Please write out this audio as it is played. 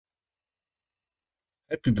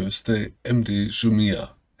Happy Birthday MD Jumia.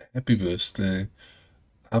 Happy Birthday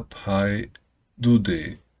Abhai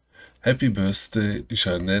Dude. Happy Birthday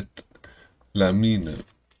Jeanette Lamine.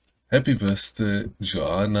 Happy Birthday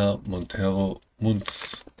Joanna Montero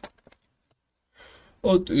Munz.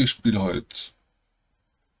 Und ich spiele heute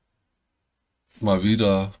mal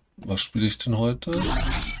wieder. Was spiele ich denn heute?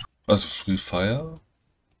 Also Free Fire.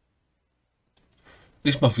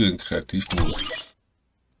 Ich mache wieder einen Kreativmodus.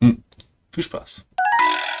 Viel Spaß.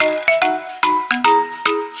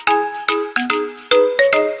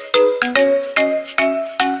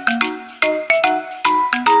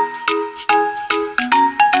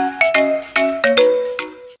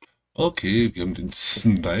 Okay, wir haben den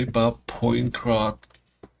Sniper Point gerade.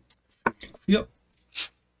 Ja.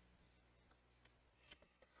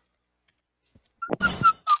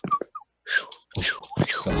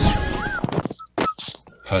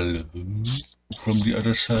 Hallo, from the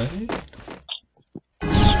other side.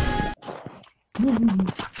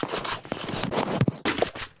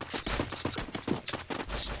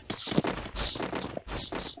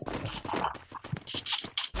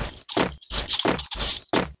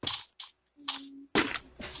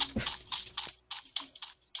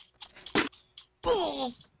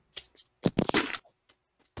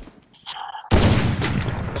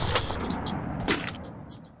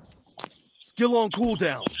 Still on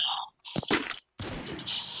cooldown.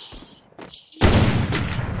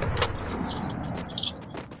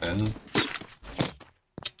 L.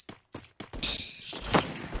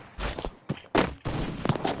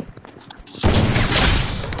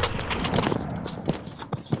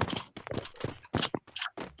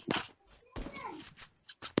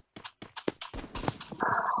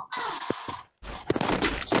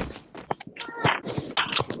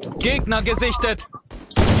 Gegner gesichtet.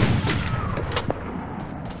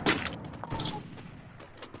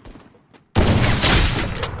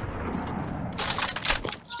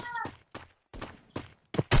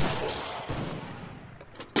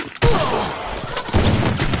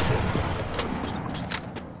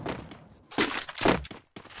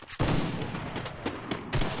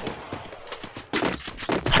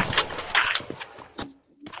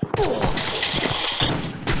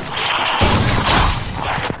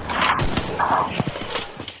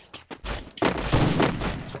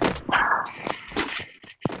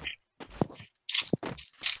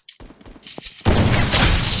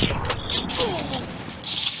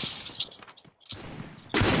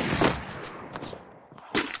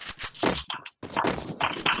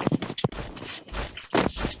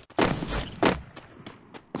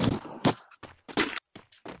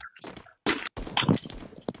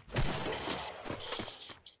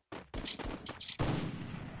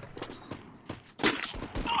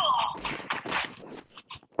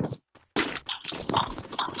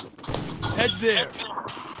 Head there.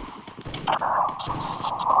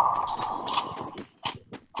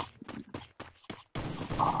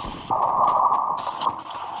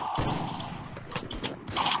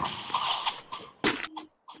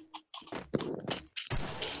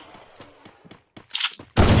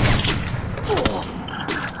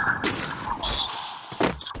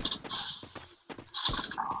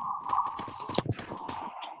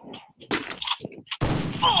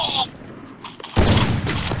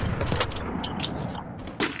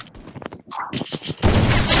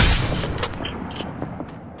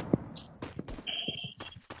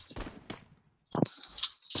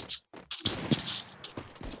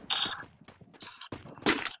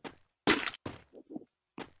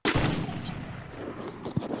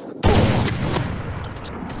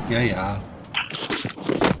 Ja, ja.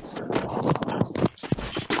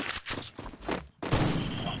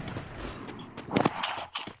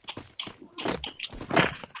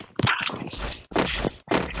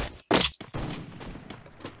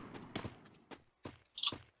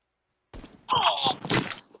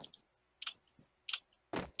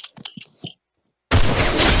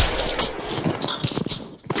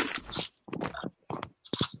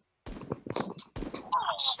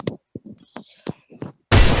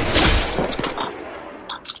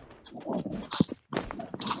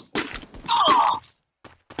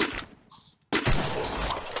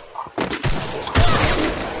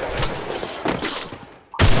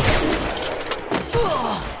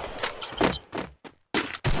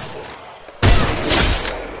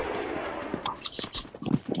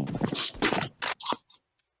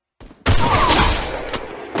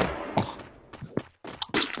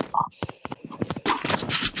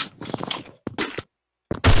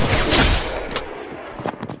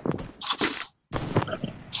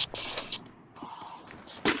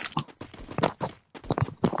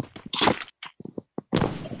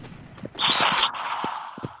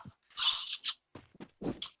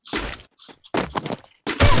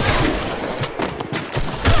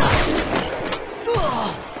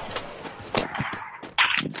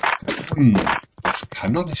 Das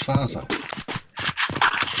kann doch nicht wahr sein.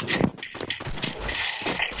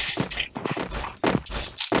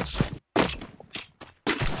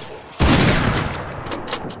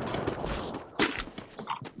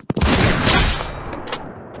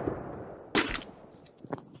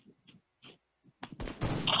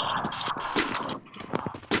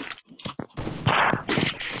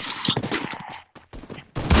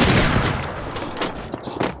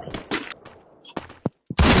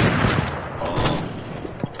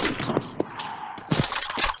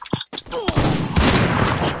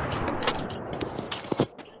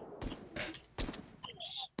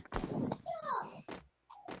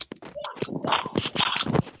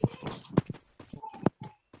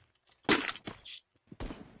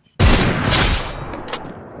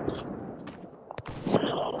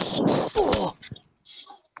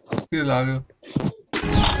 Lage.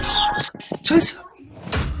 Scheiße.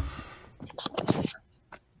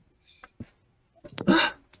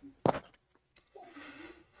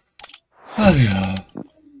 Ah ja.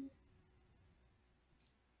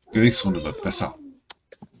 Die nächste Runde wird besser.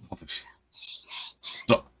 Hoffe ich.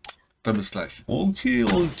 So, dann bis gleich. Okay,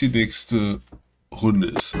 und die nächste Runde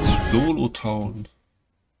ist Solo Town.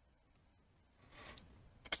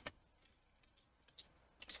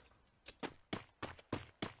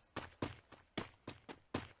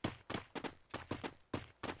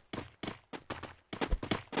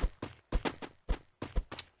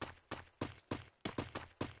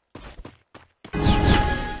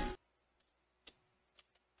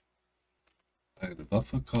 Eine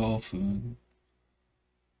Waffe kaufen.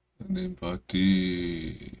 Dann nehmen wir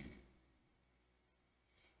die.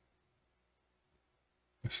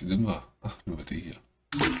 Welche nehmen wir? Ach, nehmen wir die hier.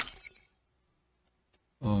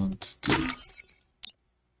 Und die.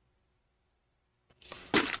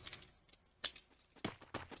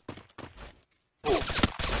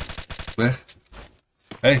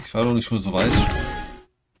 Hey, ich war doch nicht mehr so weit.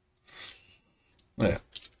 Naja.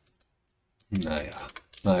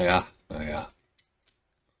 Naja.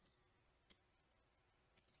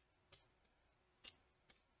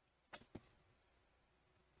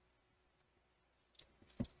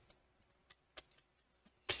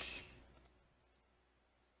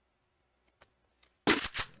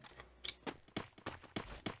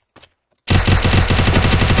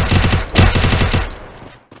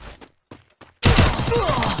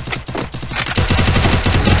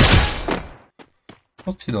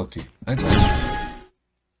 Okay. 1-1.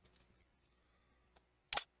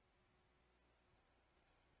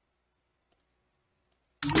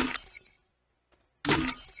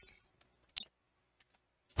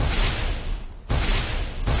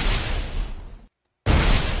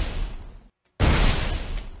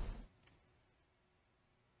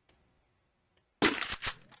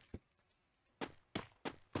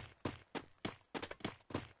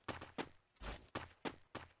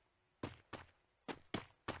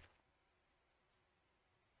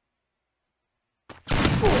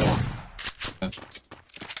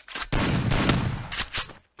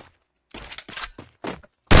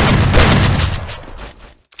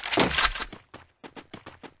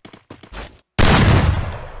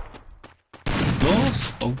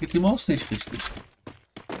 Los, warum geht die Maus nicht richtig?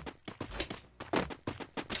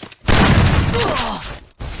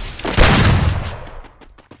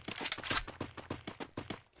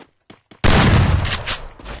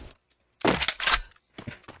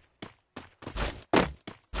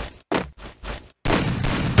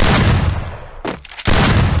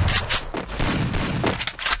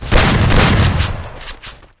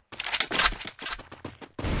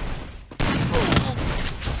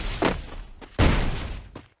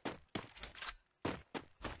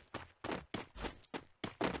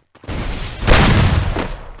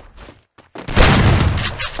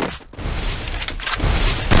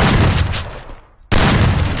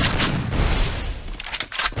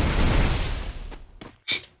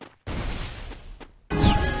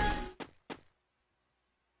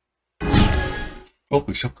 Oh,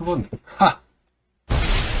 ich habe gewonnen. Ha!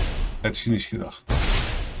 Hätte ich nicht gedacht.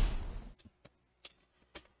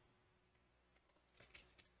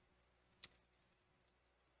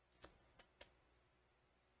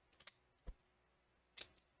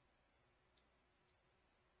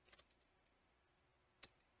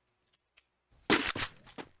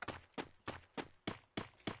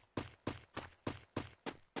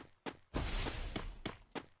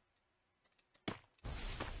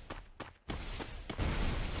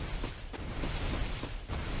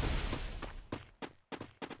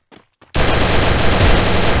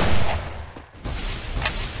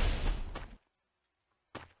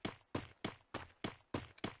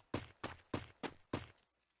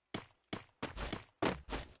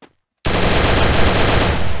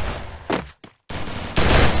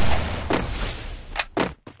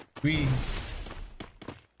 Wie?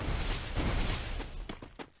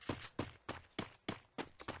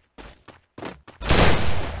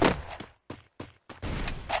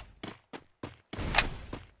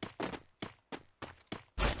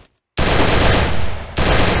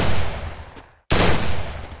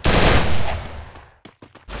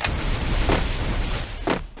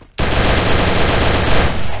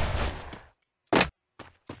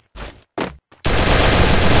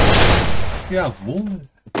 Jawohl.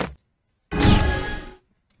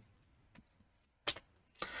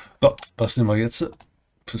 So, was nehmen wir jetzt?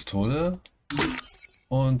 Pistole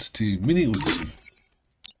und die Mini-Uzi.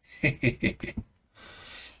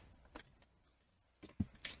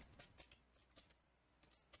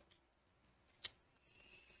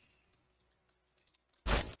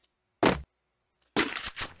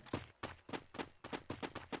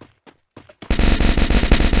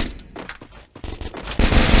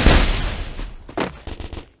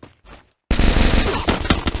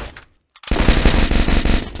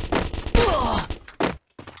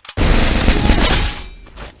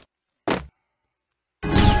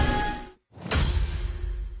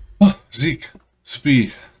 Oh, Sieg.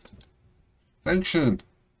 Speed. Dankeschön.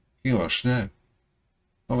 Hier war schnell.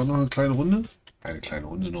 Aber noch eine kleine Runde? Eine kleine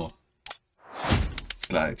Runde nur. Bis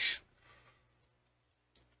gleich.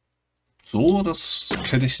 So, das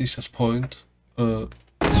kenne ich nicht, das Point.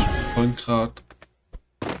 Point Grad.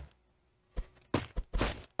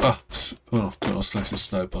 Ah, das ist immer noch genau das gleiche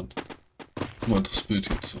Snipern. Nur anderes Bild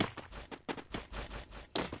jetzt so.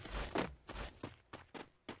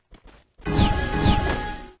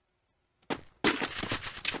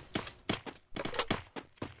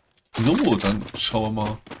 So, dann schauen wir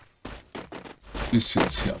mal, wie es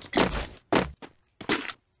jetzt hier abgeht.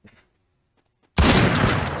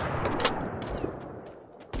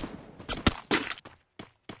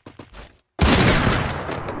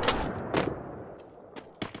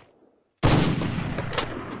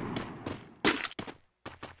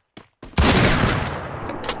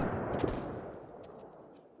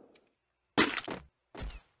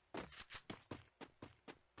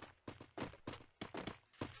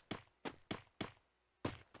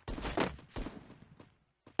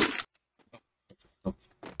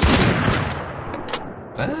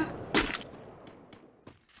 Hä?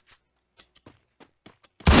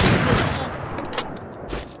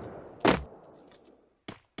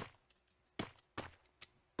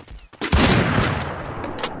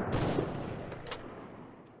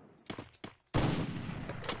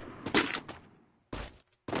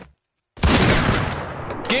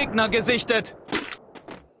 Gegner gesichtet.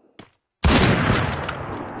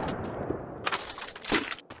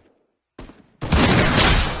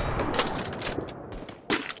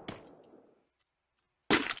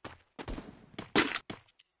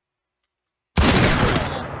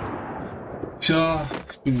 Tja,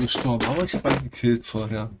 ich bin gestorben, aber ich habe einen gekillt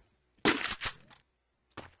vorher.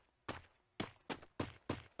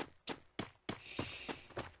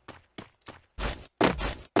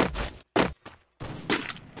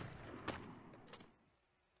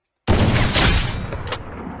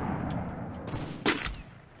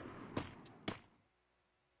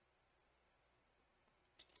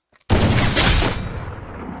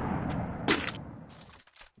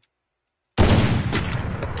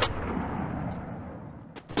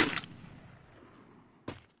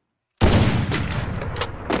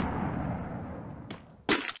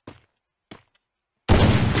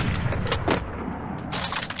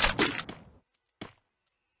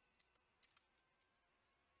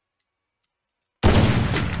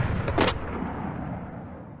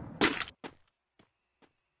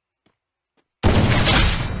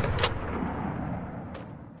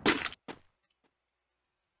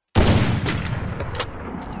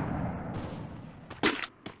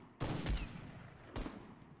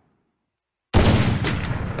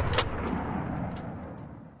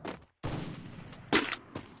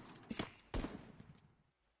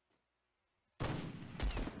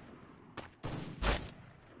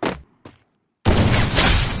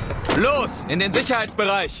 Los, in den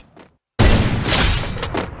Sicherheitsbereich.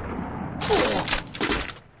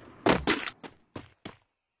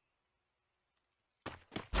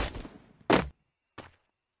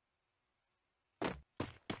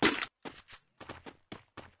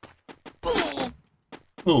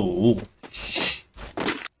 Oh.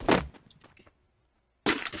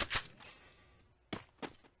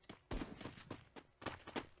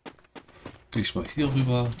 Gehe ich mal hier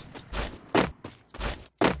rüber.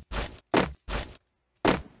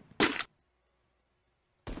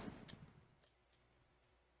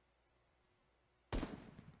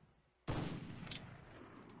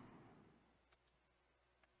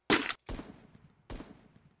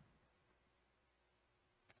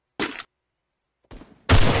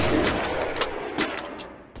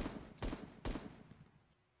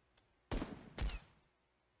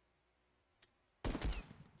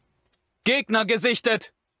 Gegner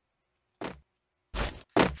gesichtet!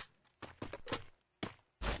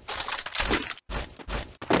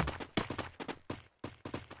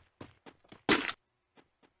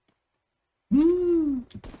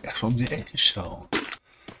 Erst mal um die Ecke schauen.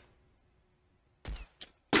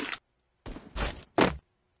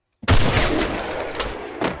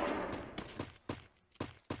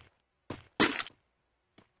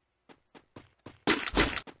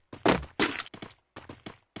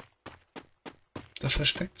 Da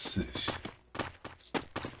versteckt sich.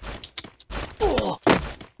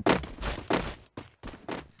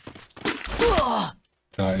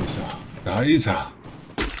 Da ist er. Da ist er.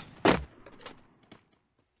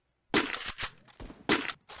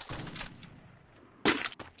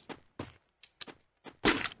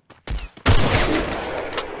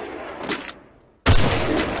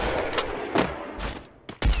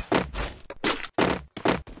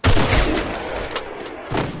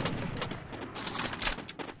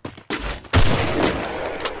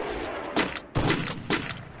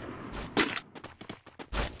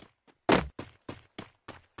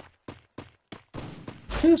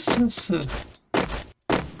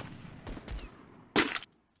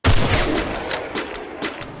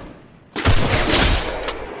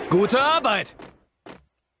 Gute Arbeit!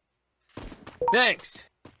 Thanks.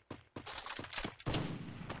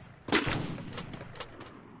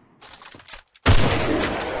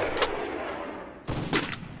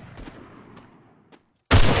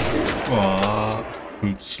 Oh,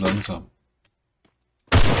 höchst langsam.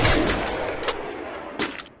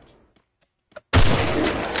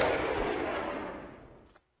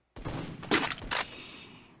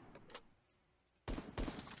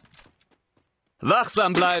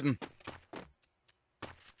 Wachsam bleiben!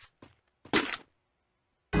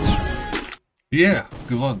 Yeah,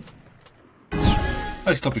 gewonnen.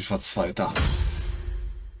 Ich glaube, ich war Zweiter.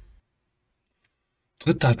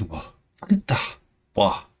 Dritter Nummer. Dritter.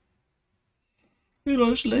 Boah.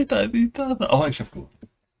 Wieder schlechter als ich dachte. Aber ich habe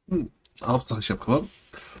gewonnen. Hauptsache, ich habe gewonnen.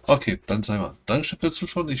 Okay, dann sagen wir Dankeschön fürs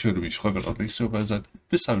Zuschauen. Ich würde mich freuen, wenn auch nächstes Mal dabei seid.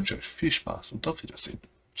 Bis dann wünsche ich euch viel Spaß und auf Wiedersehen.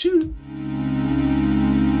 Tschüss.